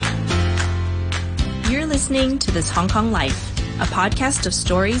You're listening to This Hong Kong Life, a podcast of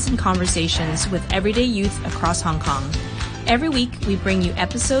stories and conversations with everyday youth across Hong Kong. Every week, we bring you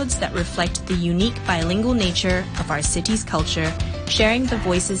episodes that reflect the unique bilingual nature of our city's culture, sharing the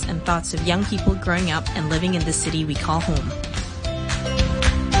voices and thoughts of young people growing up and living in the city we call home.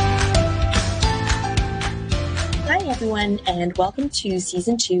 Hi everyone, and welcome to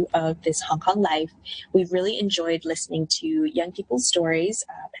Season 2 of This Hong Kong Life. We've really enjoyed listening to young people's stories,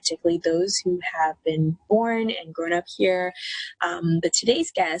 particularly those who have been born and grown up here. But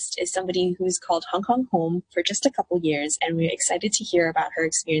today's guest is somebody who's called Hong Kong home for just a couple years, and we're excited to hear about her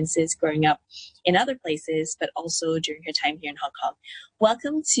experiences growing up in other places, but also during her time here in Hong Kong.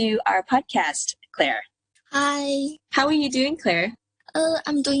 Welcome to our podcast, Claire. Hi. How are you doing, Claire?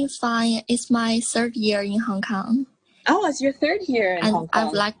 I'm doing fine. It's my third year in Hong Kong. Oh, it's your third year in Hong Kong. I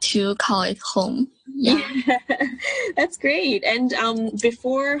would like to call it home. Yeah. That's great. And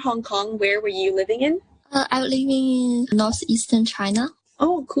before Hong Kong, where were you living in? I'm living in northeastern China.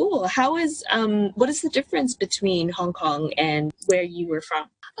 Oh, cool. What is the difference between Hong Kong and where you were from?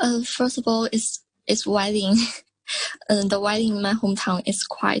 First of all, it's wedding. The wedding in my hometown is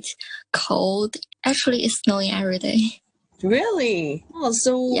quite cold. Actually, it's snowing every day. Really? Oh,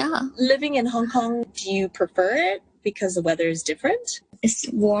 so yeah. Living in Hong Kong, do you prefer it because the weather is different? It's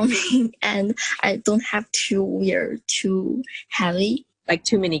warming and I don't have to wear too heavy. Like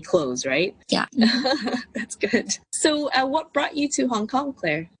too many clothes, right? Yeah. That's good. So what brought you to Hong Kong,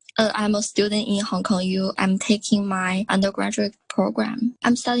 Claire? I'm a student in Hong Kong U. I'm taking my undergraduate program.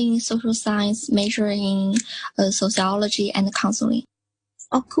 I'm studying social science, majoring in sociology and counseling.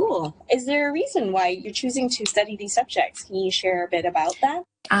 Oh, cool. Is there a reason why you're choosing to study these subjects? Can you share a bit about that?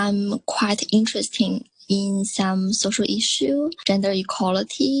 I'm quite interested in some social issue, gender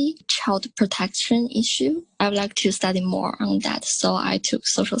equality, child protection issue. I would like to study more on that, so I took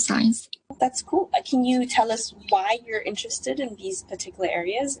social science. That's cool. Can you tell us why you're interested in these particular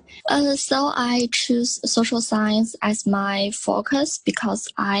areas? So I choose social science as my focus because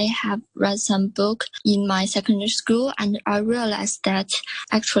I have read some book in my secondary school and I realized that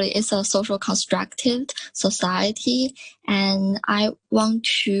actually it's a social constructive society and I want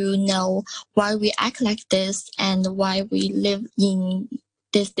to know why we act like this and why we live in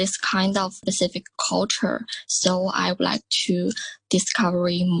this kind of specific culture. So I would like to discover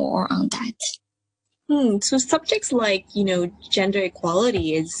more on that. So subjects like, gender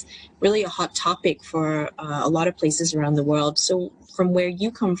equality is really a hot topic for a lot of places around the world. So from where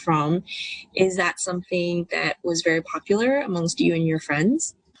you come from, is that something that was very popular amongst you and your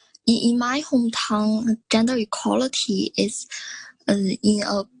friends? In my hometown, gender equality is in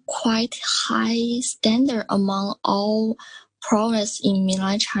a quite high standard among all provinces in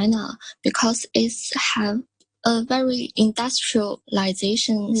mainland China because it's have a very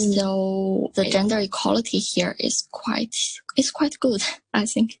industrialization, so the gender equality here is quite good, I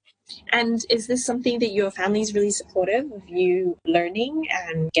think. And is this something that your family is really supportive of you learning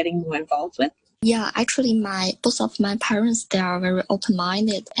and getting more involved with? Yeah, actually, both of my parents, they are very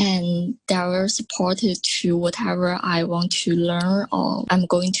open-minded and they are very supportive to whatever I want to learn or I'm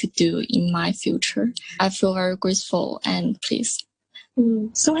going to do in my future. I feel very grateful and pleased.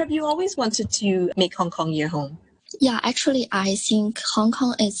 So have you always wanted to make Hong Kong your home? Yeah, actually, I think Hong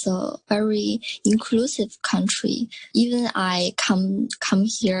Kong is a very inclusive country. Even I come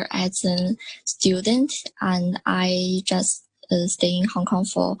here as a student and I just stay in Hong Kong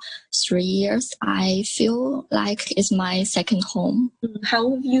for 3 years. I feel like it's my second home.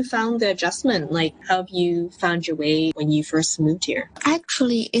 How have you found the adjustment? Like, how have you found your way when you first moved here?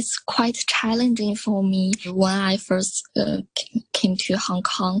 Actually, it's quite challenging for me when I first came to Hong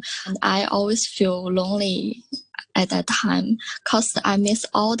Kong. And I always feel lonely at that time because I miss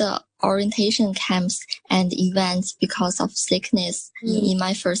all the orientation camps and events because of sickness in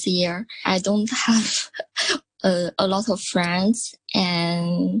my first year. I don't have a lot of friends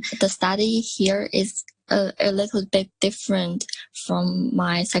and the study here is a little bit different from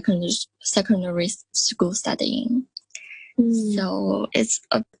my secondary school studying. So it's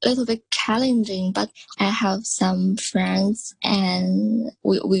a little bit challenging, but I have some friends and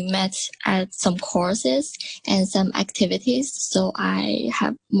we met at some courses and some activities. So I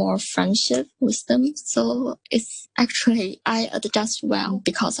have more friendship with them. So it's actually, I adjust well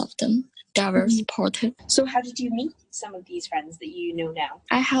because of them. They are very supportive. So how did you meet some of these friends that you know now?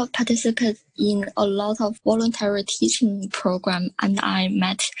 I have participated in a lot of voluntary teaching program and I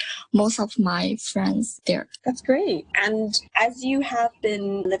met most of my friends there. That's great. And as you have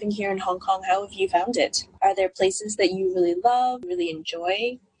been living here in Hong Kong, how have you found it? Are there places that you really love, really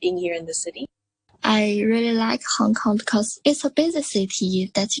enjoy being here in the city? I really like Hong Kong because it's a busy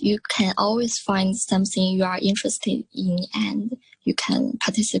city that you can always find something you are interested in and you can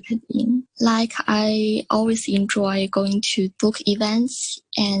participate in. Like I always enjoy going to book events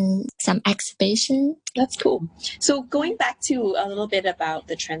and some exhibition. That's cool. So going back to a little bit about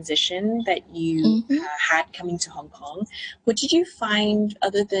the transition that you had coming to Hong Kong, what did you find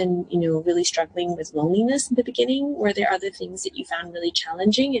other than, really struggling with loneliness in the beginning? Were there other things that you found really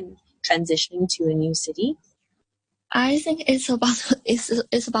challenging in transitioning to a new city? I think it's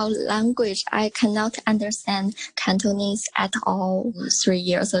about language. I cannot understand Cantonese at all 3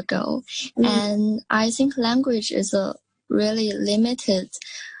 years ago, and I think language is a really limited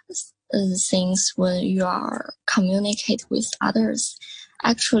things when you are communicate with others.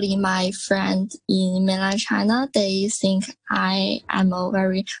 Actually, my friend in mainland China, they think I am a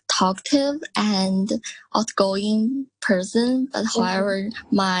very talkative and outgoing person. But however,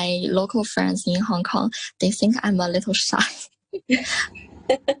 my local friends in Hong Kong, they think I'm a little shy. Yeah.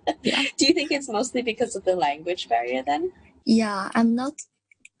 Do you think it's mostly because of the language barrier then? Yeah, I'm not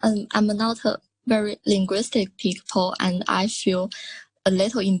a very linguistic people, and I feel a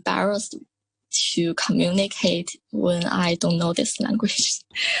little embarrassed to communicate when I don't know this language.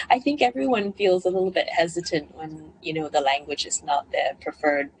 I think everyone feels a little bit hesitant when, the language is not their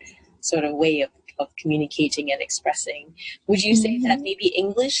preferred sort of way of communicating and expressing. Would you say that maybe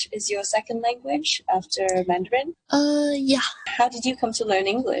English is your second language after Mandarin? Yeah. How did you come to learn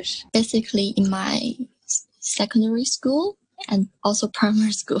English? Basically in my secondary school and also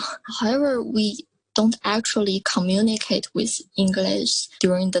primary school. However, we don't actually communicate with English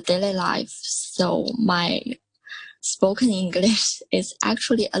during the daily life. So my spoken English is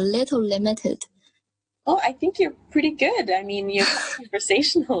actually a little limited. Oh, I think you're pretty good. I mean, you're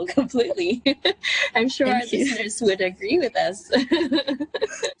conversational completely. I'm sure our listeners would agree with us.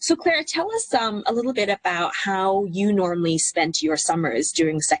 So Claire, tell us a little bit about how you normally spent your summers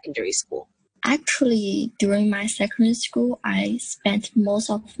during secondary school. Actually, during my secondary school, I spent most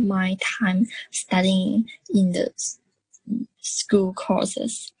of my time studying in the school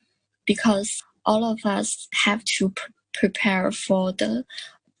courses because all of us have to prepare for the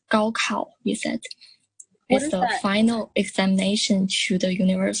高考, we said. It's the final examination to the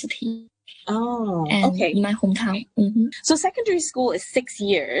university. Oh, and okay. In my hometown. So secondary school is 6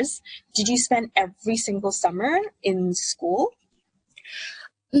 years. Did you spend every single summer in school?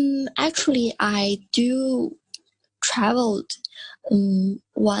 Actually, I do traveled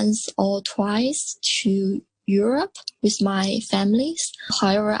once or twice to Europe with my families.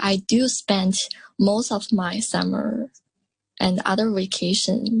 However, I do spend most of my summer and other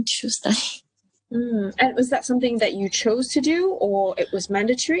vacation to study. And was that something that you chose to do or it was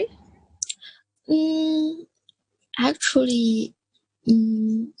mandatory? Actually,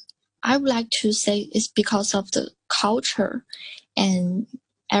 I would like to say it's because of the culture and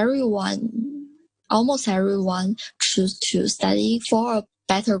almost everyone choose to study for a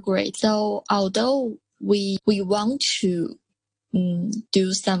better grade. So although we want to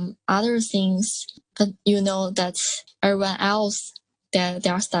do some other things, but you know that everyone else that they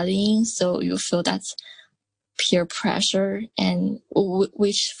are studying, so you feel that peer pressure and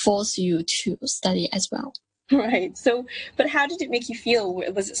which force you to study as well. Right. So, but how did it make you feel?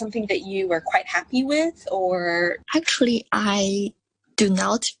 Was it something that you were quite happy with, or? Actually, I did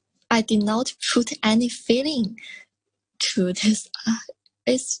not put any feeling to this.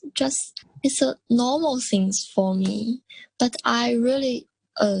 It's a normal thing for me, but I really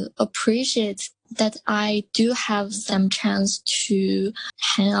appreciate that I do have some chance to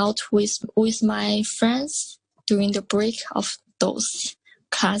hang out with my friends during the break of those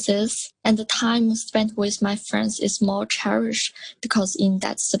classes, and the time spent with my friends is more cherished because in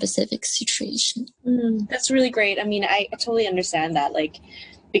that specific situation. That's really great. I mean, I totally understand that,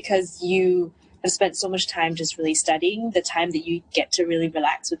 because you have spent so much time just really studying, the time that you get to really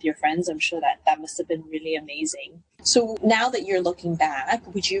relax with your friends, I'm sure that must have been really amazing. So now that you're looking back,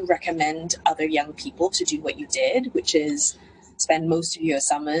 would you recommend other young people to do what you did, which is spend most of your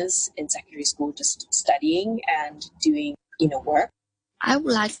summers in secondary school just studying and doing, work? I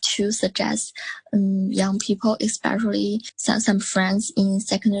would like to suggest young people, especially some friends in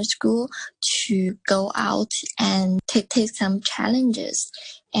secondary school, to go out and take some challenges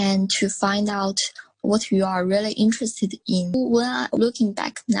and to find out what you are really interested in. When I'm looking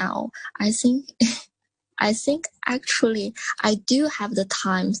back now, I think actually I do have the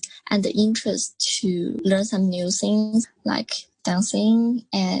time and the interest to learn some new things like dancing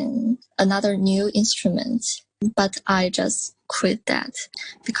and another new instrument. But I just quit that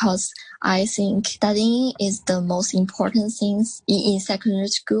because I think studying is the most important thing in secondary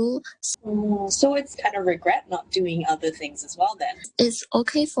school. So it's kind of regret not doing other things as well then. It's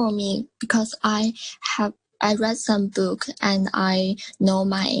okay for me because I read some book and I know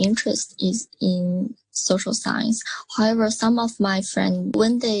my interest is in social science. However, some of my friends,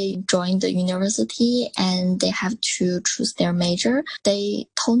 when they join the university and they have to choose their major, they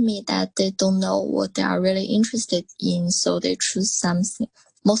told me that they don't know what they are really interested in, so they choose something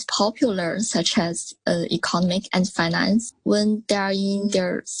most popular, such as economic and finance. When they are in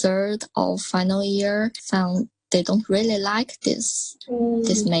their third or final year, found they don't really like this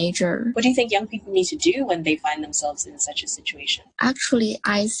major. What do you think young people need to do when they find themselves in such a situation? Actually,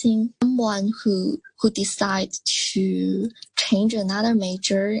 I think someone who decide to change another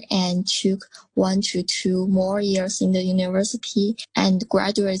major and took 1 to 2 more years in the university and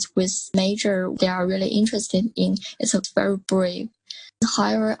graduate with major they are really interested in is very brave.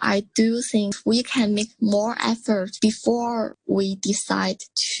 However, I do think we can make more effort before we decide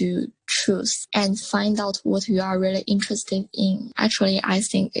to choose and find out what you are really interested in. Actually, I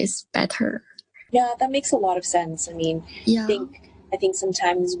think it's better. Yeah, that makes a lot of sense. I mean, yeah. I think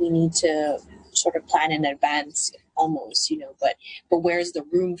sometimes we need to sort of plan in advance almost, but where's the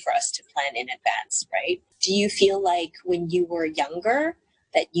room for us to plan in advance, right? Do you feel like when you were younger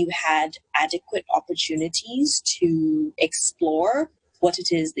that you had adequate opportunities to explore what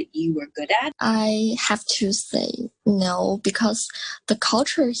it is that you were good at? I have to say no, because the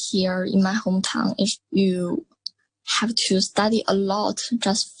culture here in my hometown is you have to study a lot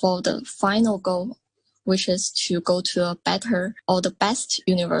just for the final goal, which is to go to a better or the best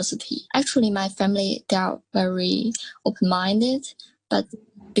university. Actually, my family, they are very open-minded, but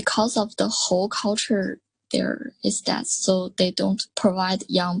because of the whole culture there is that, so they don't provide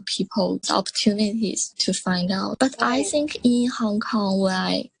young people the opportunities to find out. But right. I think in Hong Kong, when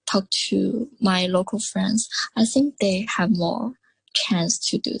I talk to my local friends, I think they have more chance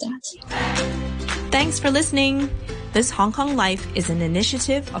to do that. Thanks for listening. This Hong Kong Life is an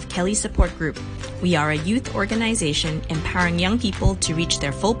initiative of Kelly Support Group. We are a youth organization empowering young people to reach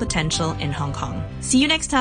their full potential in Hong Kong. See you next time.